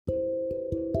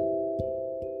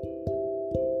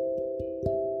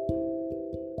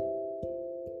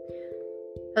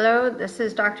Hello, this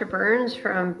is Dr. Burns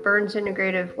from Burns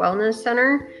Integrative Wellness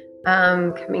Center,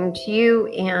 coming to you.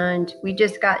 And we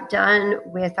just got done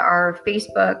with our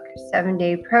Facebook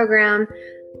 7-day program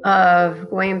of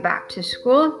going back to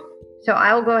school. So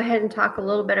I'll go ahead and talk a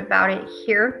little bit about it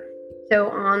here. So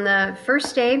on the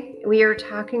first day, we are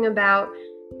talking about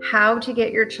how to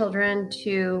get your children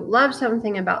to love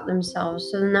something about themselves.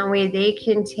 So then that way they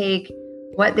can take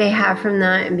what they have from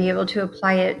that and be able to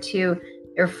apply it to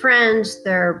their friends,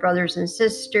 their brothers and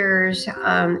sisters,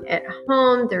 at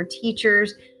home, their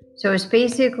teachers. So it's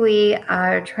basically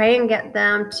try and get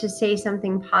them to say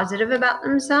something positive about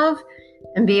themselves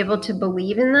and be able to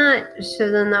believe in that. So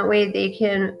then that way they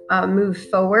can move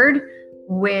forward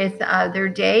with their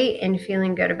day and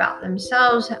feeling good about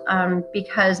themselves,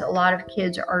 because a lot of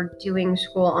kids are doing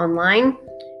school online.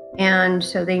 And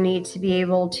so they need to be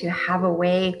able to have a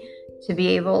way to be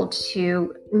able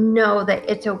to know that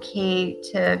it's okay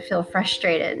to feel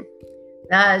frustrated.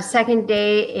 The second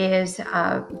day is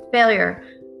failure.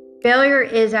 Failure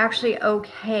is actually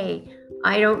okay.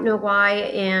 I don't know why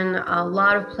in a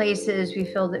lot of places we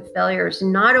feel that failure is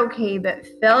not okay, but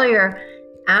failure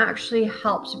actually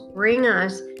helps bring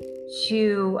us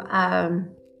to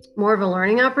more of a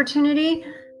learning opportunity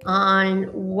on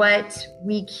what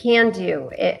we can do.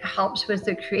 It helps with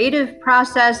the creative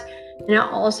process, and it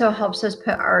also helps us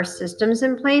put our systems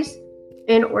in place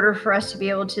in order for us to be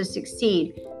able to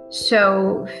succeed.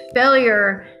 So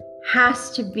failure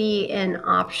has to be an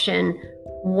option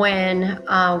when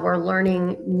we're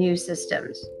learning new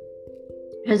systems,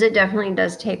 because it definitely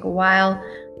does take a while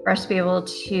for us to be able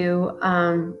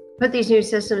to put these new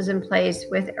systems in place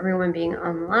with everyone being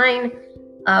online,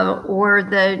 or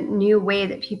the new way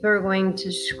that people are going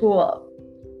to school.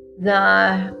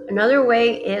 Another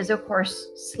way is, of course,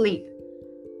 sleep.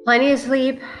 Plenty of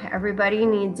sleep. Everybody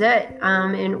needs it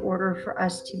in order for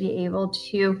us to be able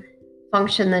to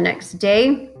function the next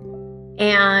day,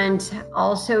 and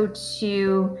also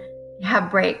to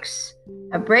have breaks.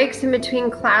 Have breaks in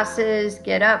between classes,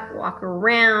 get up, walk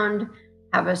around,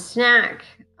 have a snack.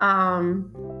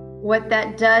 What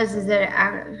that does is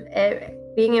that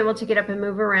being able to get up and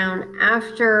move around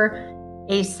after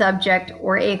a subject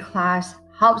or a class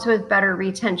helps with better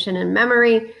retention and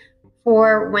memory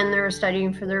for when they're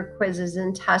studying for their quizzes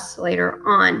and tests later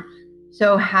on.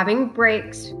 So having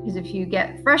breaks, because if you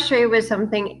get frustrated with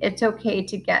something, it's okay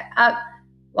to get up,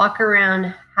 walk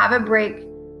around, have a break,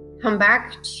 come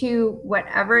back to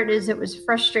whatever it is that was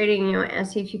frustrating you and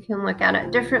see if you can look at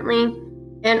it differently,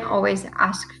 and always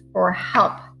ask for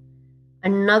help.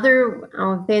 Another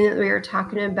thing that we were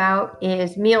talking about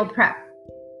is meal prep.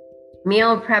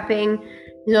 Meal prepping,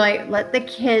 like, let the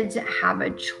kids have a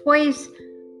choice.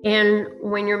 And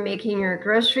when you're making your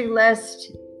grocery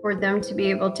list, for them to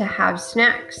be able to have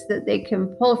snacks that they can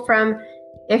pull from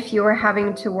if you're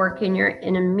having to work and you're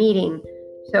in a meeting.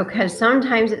 So, because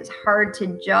sometimes it's hard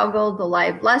to juggle the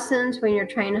live lessons when you're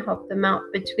trying to help them out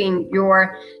between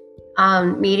your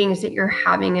meetings that you're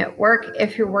having at work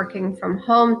if you're working from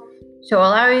home. So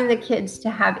allowing the kids to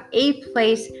have a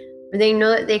place where they know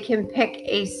that they can pick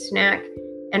a snack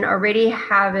and already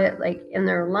have it like in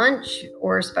their lunch,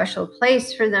 or a special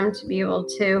place for them to be able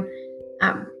to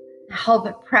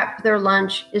help prep their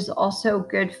lunch, is also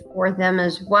good for them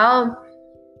as well.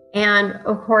 And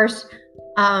of course,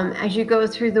 as you go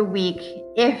through the week,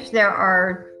 if there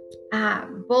are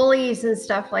bullies and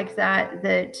stuff like that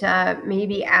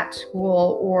maybe at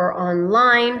school or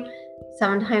online,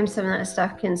 sometimes some of that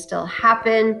stuff can still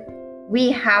happen. We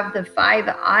have the 5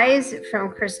 Eyes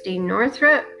from Christine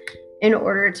Northrup in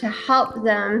order to help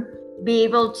them be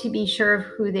able to be sure of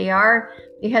who they are,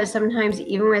 because sometimes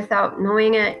even without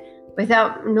knowing it,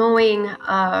 without knowing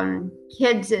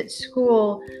kids at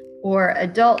school or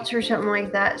adults or something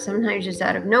like that, sometimes just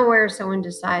out of nowhere someone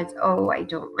decides, oh, I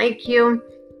don't like you.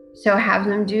 So have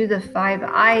them do the 5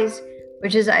 Eyes,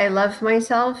 which is I love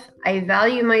myself, I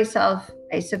value myself,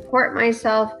 I support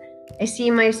myself, I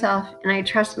see myself, and I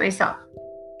trust myself.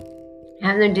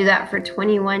 Have them do that for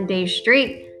 21 days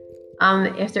straight.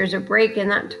 If there's a break in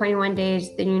that 21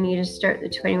 days, then you need to start the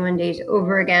 21 days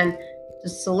over again to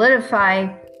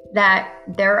solidify that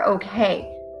they're okay.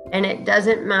 And it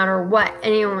doesn't matter what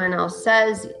anyone else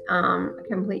says, a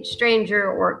complete stranger,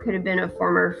 or it could have been a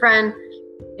former friend.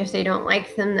 If they don't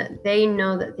like them, that they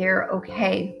know that they're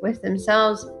okay with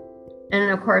themselves.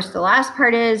 And of course, the last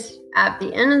part is at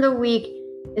the end of the week,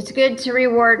 it's good to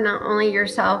reward not only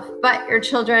yourself, but your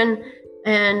children,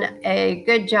 and a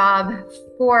good job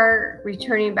for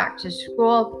returning back to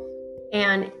school.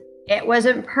 And it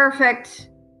wasn't perfect.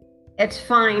 It's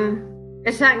fine.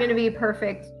 It's not going to be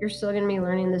perfect. You're still going to be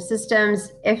learning the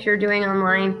systems if you're doing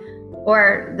online,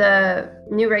 or the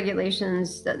new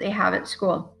regulations that they have at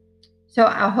school. So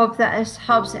I hope that this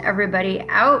helps everybody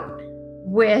out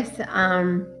with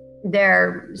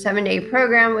their 7-day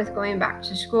program with going back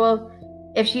to school.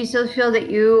 If you still feel that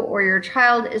you or your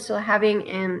child is still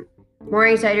having more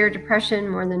anxiety or depression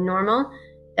more than normal,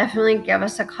 definitely give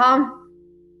us a call,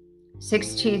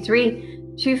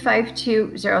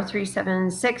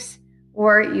 623-252-0376,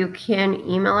 or you can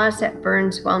email us at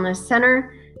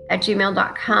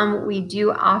burnswellnesscenter@gmail.com. We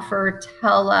do offer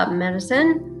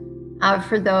telemedicine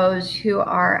for those who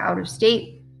are out of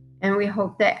state, and we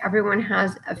hope that everyone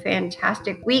has a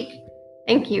fantastic week.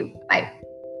 Thank you. Bye.